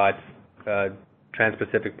appreciate your thoughts.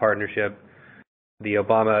 Trans-Pacific Partnership, the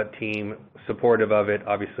Obama team supportive of it.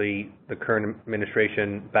 Obviously, the current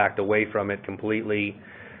administration backed away from it completely.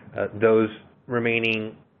 Those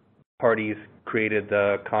remaining parties created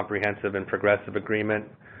the Comprehensive and Progressive Agreement,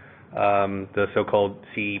 the so-called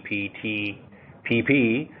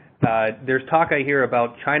CPTPP. There's talk I hear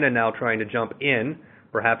about China now trying to jump in,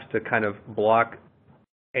 perhaps to kind of block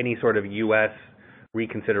any sort of U.S.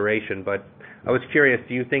 reconsideration. But I was curious,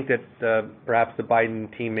 do you think that perhaps the Biden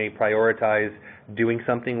team may prioritize doing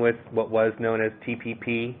something with what was known as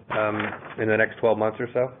TPP in the next 12 months or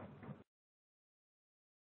so?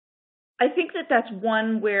 I think that's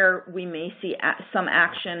one where we may see some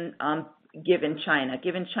action given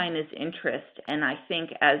China's interest, and I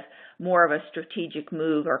think as more of a strategic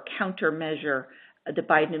move or countermeasure, the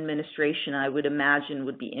Biden administration, I would imagine,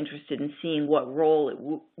 would be interested in seeing what role it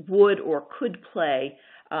would or could play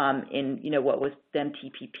in, what was then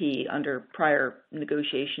TPP under prior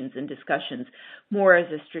negotiations and discussions, more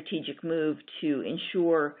as a strategic move to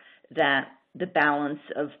ensure that the balance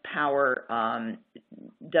of power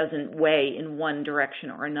doesn't weigh in one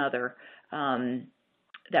direction or another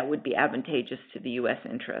that would be advantageous to the U.S.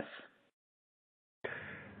 interests.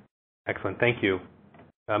 Excellent. Thank you.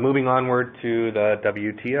 Moving onward to the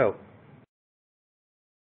WTO.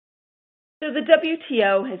 So the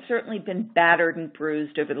WTO has certainly been battered and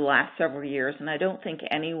bruised over the last several years, and I don't think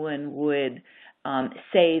anyone would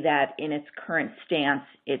say that in its current stance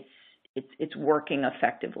it's working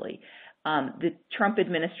effectively. The Trump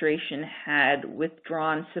administration had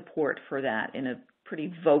withdrawn support for that in a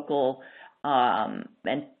pretty vocal and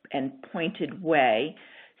pointed way.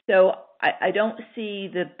 So I don't see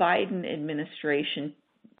the Biden administration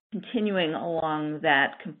continuing along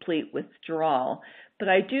that complete withdrawal, but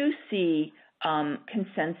I do see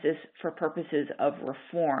consensus for purposes of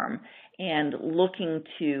reform and looking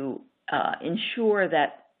to ensure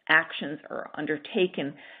that actions are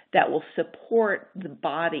undertaken that will support the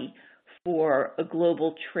body for a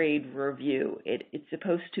global trade review. It's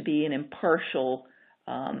supposed to be an impartial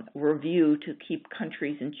review to keep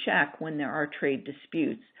countries in check when there are trade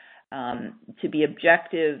disputes, to be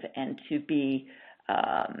objective and to be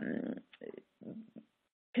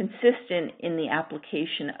consistent in the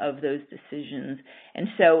application of those decisions. And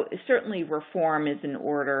so certainly reform is in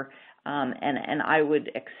order, and I would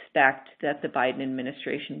expect that the Biden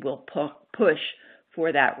administration will push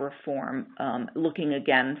for that reform, looking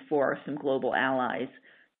again for some global allies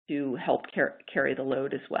to help carry the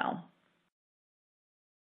load as well.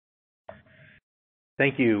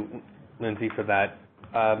 Thank you, Lindsay, for that.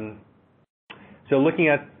 So looking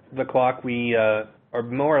at the clock, we are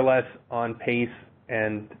more or less on pace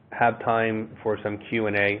and have time for some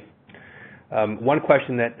Q&A. One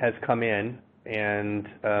question that has come in, and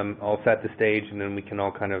I'll set the stage, and then we can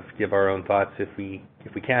all kind of give our own thoughts if we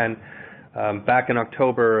can. Back in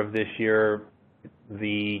October of this year,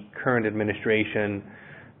 the current administration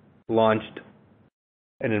launched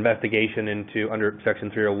an investigation into, under Section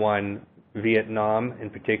 301, Vietnam, in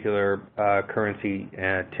particular, currency,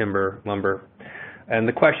 timber, lumber. And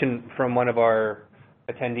the question from one of our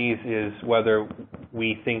attendees is whether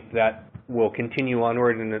we think that will continue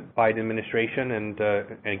onward in the Biden administration. And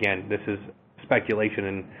again, this is speculation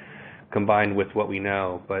and combined with what we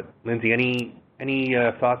know. But Lindsay, any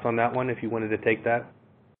thoughts on that one, if you wanted to take that?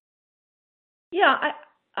 Yeah,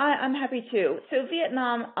 I'm happy to. So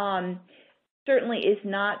Vietnam certainly is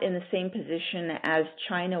not in the same position as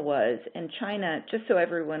China was. And China, just so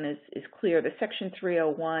everyone is clear, the Section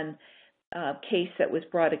 301 case that was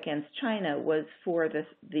brought against China was for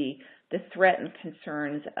the threat and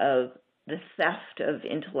concerns of the theft of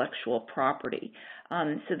intellectual property.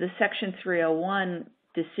 So the Section 301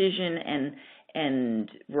 decision and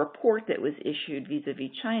report that was issued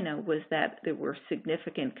vis-a-vis China was that there were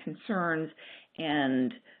significant concerns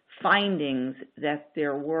and findings that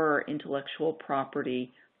there were intellectual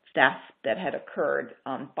property theft that had occurred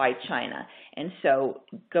by China. And so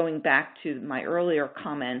going back to my earlier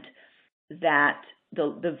comment that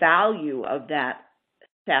the value of that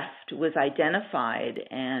theft was identified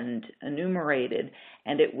and enumerated,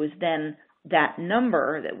 and it was then that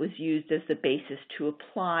number that was used as the basis to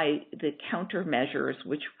apply the countermeasures,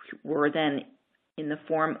 which were then in the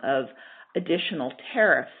form of additional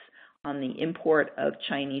tariffs on the import of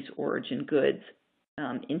Chinese origin goods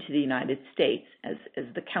into the United States as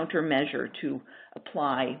the countermeasure to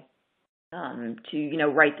apply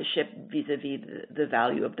to right the ship vis-a-vis the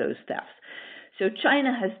value of those thefts. So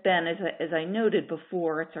China has been, as I noted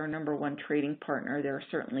before, it's our number one trading partner. There are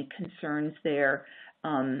certainly concerns there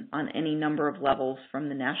on any number of levels, from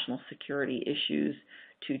the national security issues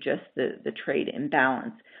to just the trade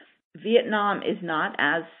imbalance. Vietnam is not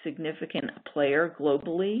as significant a player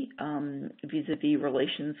globally vis-a-vis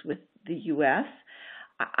relations with the U.S.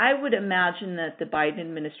 I would imagine that the Biden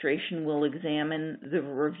administration will examine the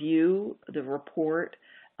review, the report,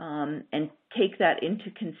 and take that into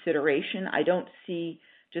consideration. I don't see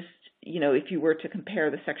just, if you were to compare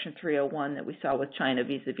the Section 301 that we saw with China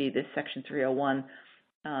vis-a-vis this Section 301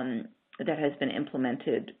 that has been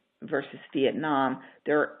implemented versus Vietnam,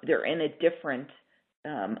 they're in a different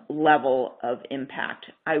level of impact.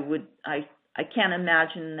 I can't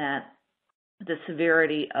imagine that the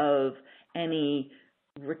severity of any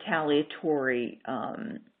retaliatory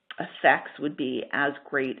effects would be as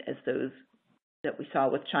great as those that we saw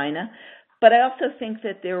with China. But I also think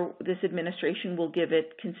that this administration will give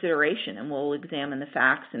it consideration and will examine the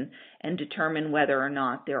facts and determine whether or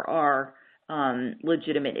not there are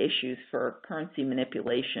legitimate issues for currency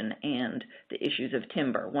manipulation and the issues of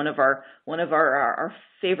timber. One of our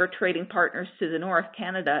favorite trading partners to the north,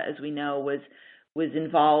 Canada, as we know, was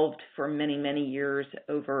involved for many years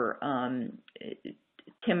over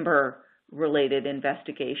timber-related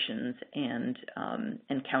investigations and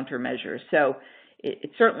countermeasures. So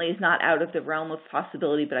it certainly is not out of the realm of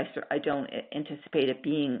possibility, but I don't anticipate it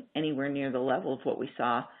being anywhere near the level of what we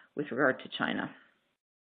saw with regard to China.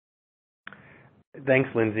 Thanks,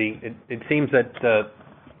 Lindsay. It seems that,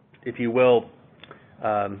 if you will,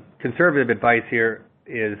 conservative advice here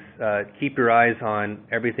is keep your eyes on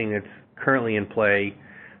everything that's currently in play.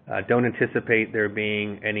 Don't anticipate there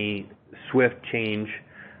being any swift change.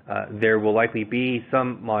 There will likely be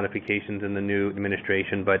some modifications in the new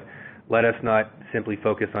administration, but let us not simply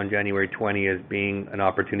focus on January 20 as being an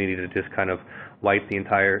opportunity to just kind of wipe the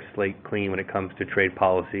entire slate clean when it comes to trade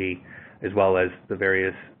policy, as well as the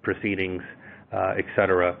various proceedings, et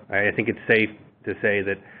cetera. I think it's safe to say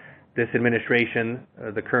that this administration,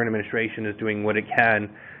 the current administration, is doing what it can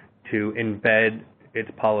to embed its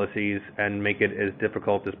policies and make it as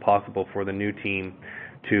difficult as possible for the new team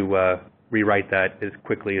to rewrite that as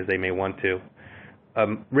quickly as they may want to.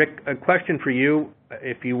 Rick, a question for you,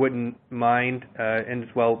 if you wouldn't mind, and as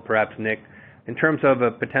well perhaps Nick, in terms of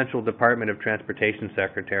a potential Department of Transportation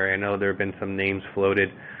Secretary. I know there have been some names floated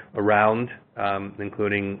around,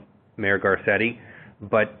 including Mayor Garcetti,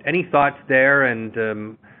 but any thoughts there?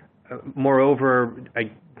 And moreover,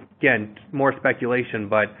 again, more speculation,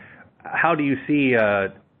 but how do you see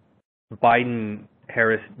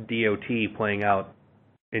Biden-Harris DOT playing out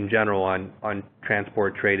in general on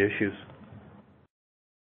transport trade issues?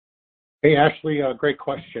 Hey, Ashley, great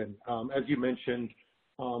question. As you mentioned,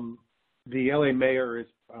 the LA mayor is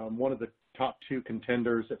one of the top two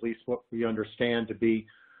contenders, at least what we understand to be,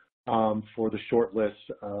 for the short list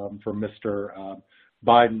for Mr.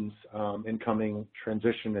 Biden's incoming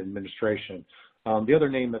transition administration. The other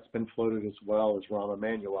name that's been floated as well is Rahm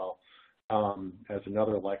Emanuel as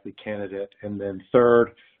another likely candidate. And then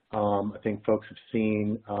third, I think folks have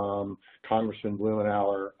seen Congressman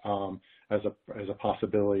Blumenauer as a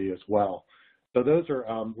possibility as well. So those are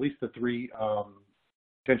at least the three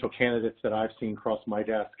potential candidates that I've seen cross my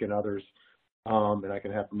desk, and others, and I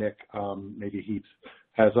can have Nick, maybe he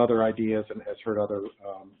has other ideas and has heard other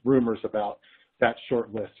rumors about that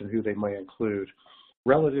short list and who they might include.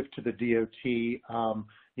 Relative to the DOT,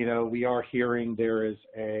 we are hearing there is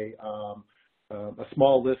a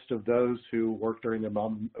small list of those who worked during the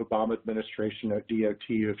Obama administration at DOT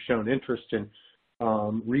who have shown interest in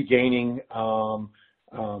regaining some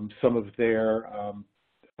of their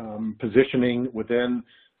positioning within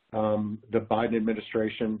the Biden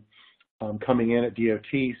administration coming in at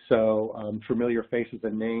DOT. So familiar faces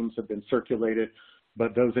and names have been circulated,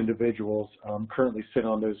 but those individuals currently sit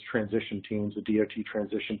on those transition teams, the DOT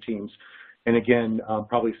transition teams. And again,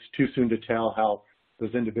 probably too soon to tell how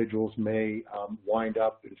those individuals may wind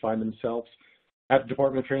up and find themselves. at the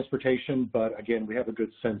Department of Transportation, but again, we have a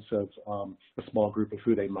good sense of a small group of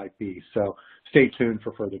who they might be. So stay tuned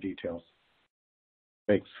for further details.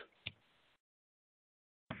 Thanks.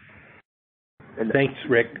 Thanks,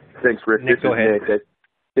 Rick. Thanks, Rick. Nick, go ahead. Nick.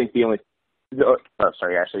 I think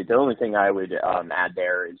sorry, Ashley. The only thing I would add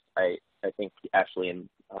there is I think Ashley and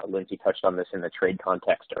Lindsay touched on this in the trade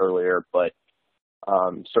context earlier, but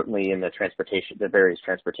certainly in the various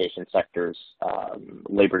transportation sectors,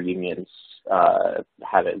 labor unions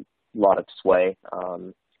have a lot of sway.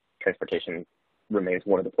 Transportation remains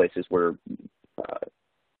one of the places where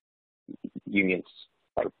unions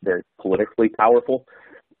are very politically powerful.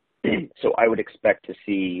 So I would expect to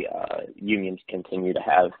see unions continue to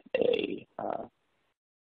have a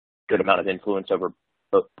good amount of influence over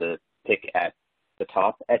both the pick at the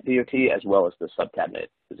top at DOT as well as the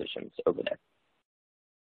sub-cabinet positions over there.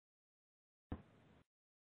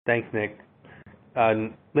 Thanks, Nick.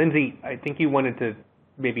 Lindsay, I think you wanted to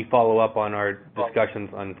maybe follow up on our discussions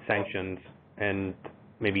on sanctions and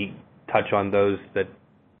maybe touch on those that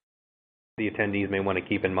the attendees may want to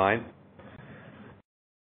keep in mind.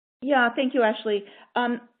 Yeah, thank you, Ashley.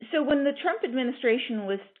 So when the Trump administration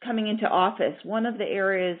was coming into office, one of the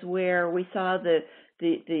areas where we saw the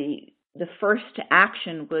first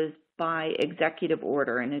action was by executive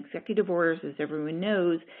order. And executive orders, as everyone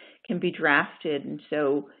knows, can be drafted. And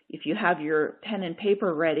so if you have your pen and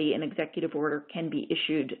paper ready, an executive order can be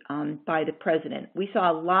issued by the president. We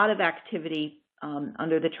saw a lot of activity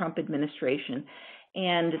under the Trump administration,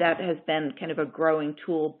 and that has been kind of a growing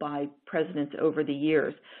tool by presidents over the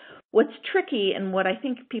years. What's tricky, and what I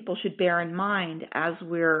think people should bear in mind as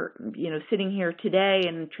we're sitting here today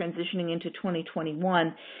and transitioning into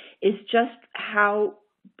 2021, is just how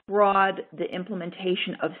broad the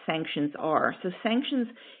implementation of sanctions are. So sanctions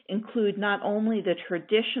include not only the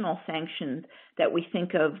traditional sanctions that we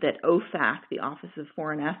think of that OFAC, the Office of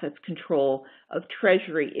Foreign Assets Control, of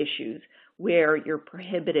Treasury issues, where you're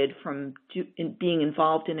prohibited from being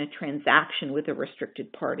involved in a transaction with a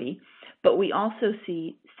restricted party, but we also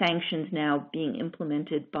see sanctions now being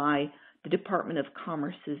implemented by the Department of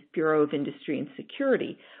Commerce's Bureau of Industry and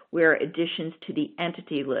Security, where additions to the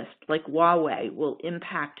entity list, like Huawei, will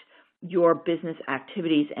impact your business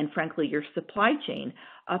activities and, frankly, your supply chain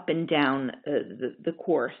up and down the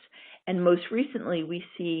course. And most recently, we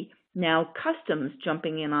see now customs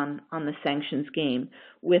jumping in on the sanctions game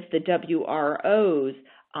with the WROs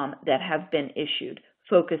that have been issued,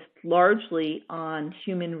 focused largely on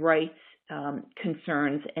human rights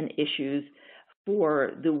concerns and issues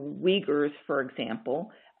for the Uyghurs, for example.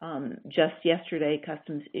 Just yesterday,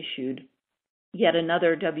 Customs issued yet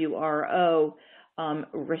another WRO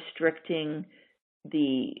restricting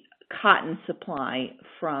the cotton supply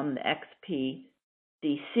from the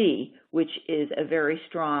XPDC, which is a very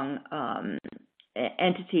strong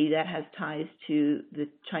entity that has ties to the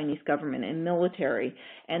Chinese government and military.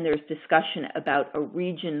 And there's discussion about a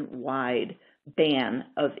region-wide ban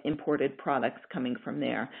of imported products coming from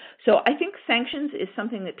there. So I think sanctions is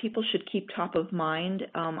something that people should keep top of mind.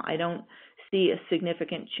 I don't see a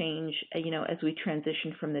significant change, as we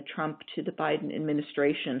transition from the Trump to the Biden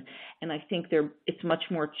administration. And I think it's much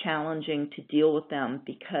more challenging to deal with them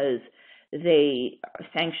because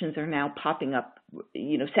sanctions are now popping up.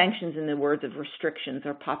 Sanctions, in the words of restrictions,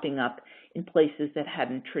 are popping up in places that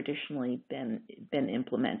hadn't traditionally been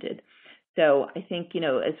implemented. So I think,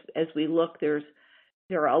 as we look, there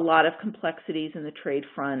are a lot of complexities in the trade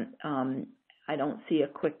front. I don't see a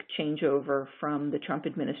quick changeover from the Trump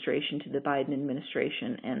administration to the Biden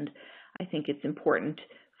administration, and I think it's important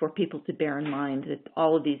for people to bear in mind that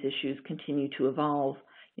all of these issues continue to evolve,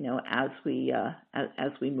 as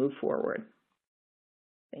we move forward.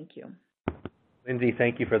 Thank you. Lindsay,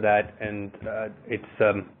 thank you for that, and it's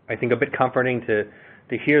I think a bit comforting to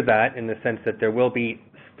hear that, in the sense that there will be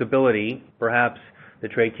stability. Perhaps the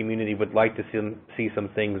trade community would like to see some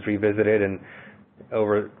things revisited, and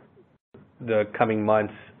over the coming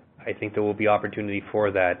months, I think there will be opportunity for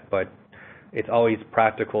that. But it's always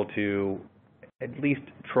practical to at least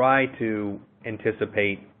try to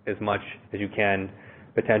anticipate as much as you can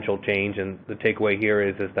potential change. And the takeaway here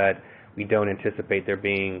is that we don't anticipate there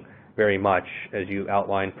being very much, as you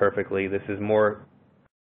outlined perfectly. This is more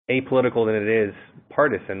apolitical than it is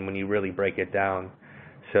partisan when you really break it down.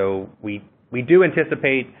 So we do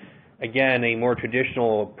anticipate, again, a more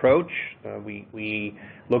traditional approach. We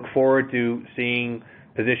look forward to seeing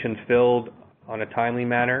positions filled on a timely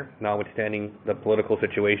manner, notwithstanding the political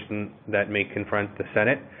situation that may confront the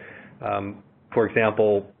Senate. For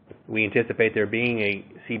example, we anticipate there being a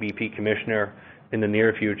CBP commissioner in the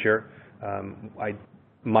near future. I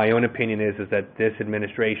my own opinion is that this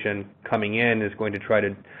administration coming in is going to try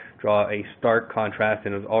to draw a stark contrast,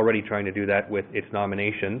 and is already trying to do that with its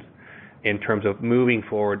nominations in terms of moving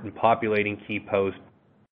forward and populating key posts,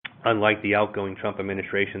 unlike the outgoing Trump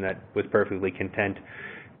administration that was perfectly content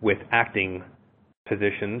with acting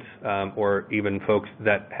positions, or even folks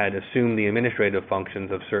that had assumed the administrative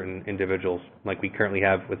functions of certain individuals, like we currently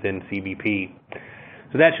have within CBP.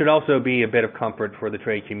 So that should also be a bit of comfort for the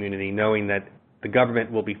trade community, knowing that the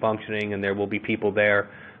government will be functioning and there will be people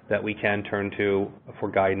there that we can turn to for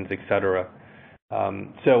guidance, etc.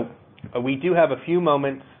 So we do have a few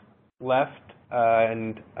moments left,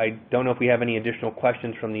 and I don't know if we have any additional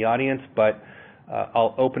questions from the audience, but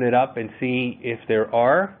I'll open it up and see if there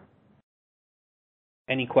are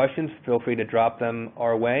any questions. Feel free to drop them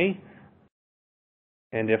our way,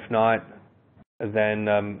 and if not,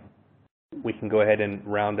 then we can go ahead and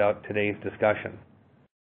round out today's discussion.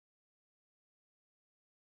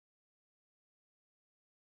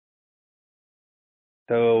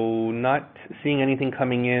 So not seeing anything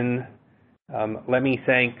coming in, let me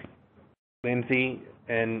thank Lindsay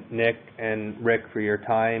and Nick and Rick for your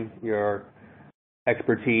time, your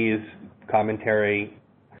expertise, commentary,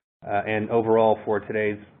 and overall for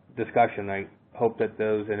today's discussion. I hope that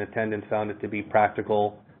those in attendance found it to be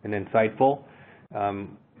practical and insightful.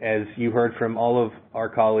 As you heard from all of our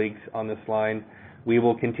colleagues on this line, we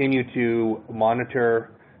will continue to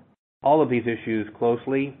monitor all of these issues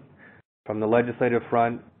closely, from the legislative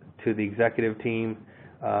front to the executive team,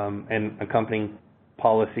 and accompanying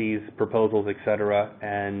policies, proposals, etc.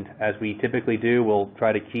 And as we typically do, we'll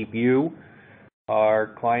try to keep you,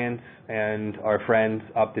 our clients, and our friends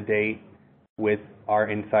up to date with our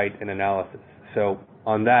insight and analysis. So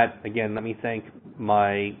on that, again, let me thank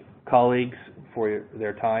my colleagues for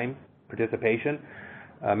their time, participation.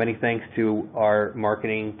 Many thanks to our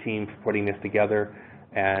marketing team for putting this together.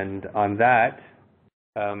 And on that,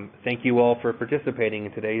 thank you all for participating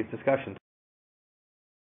in today's discussions.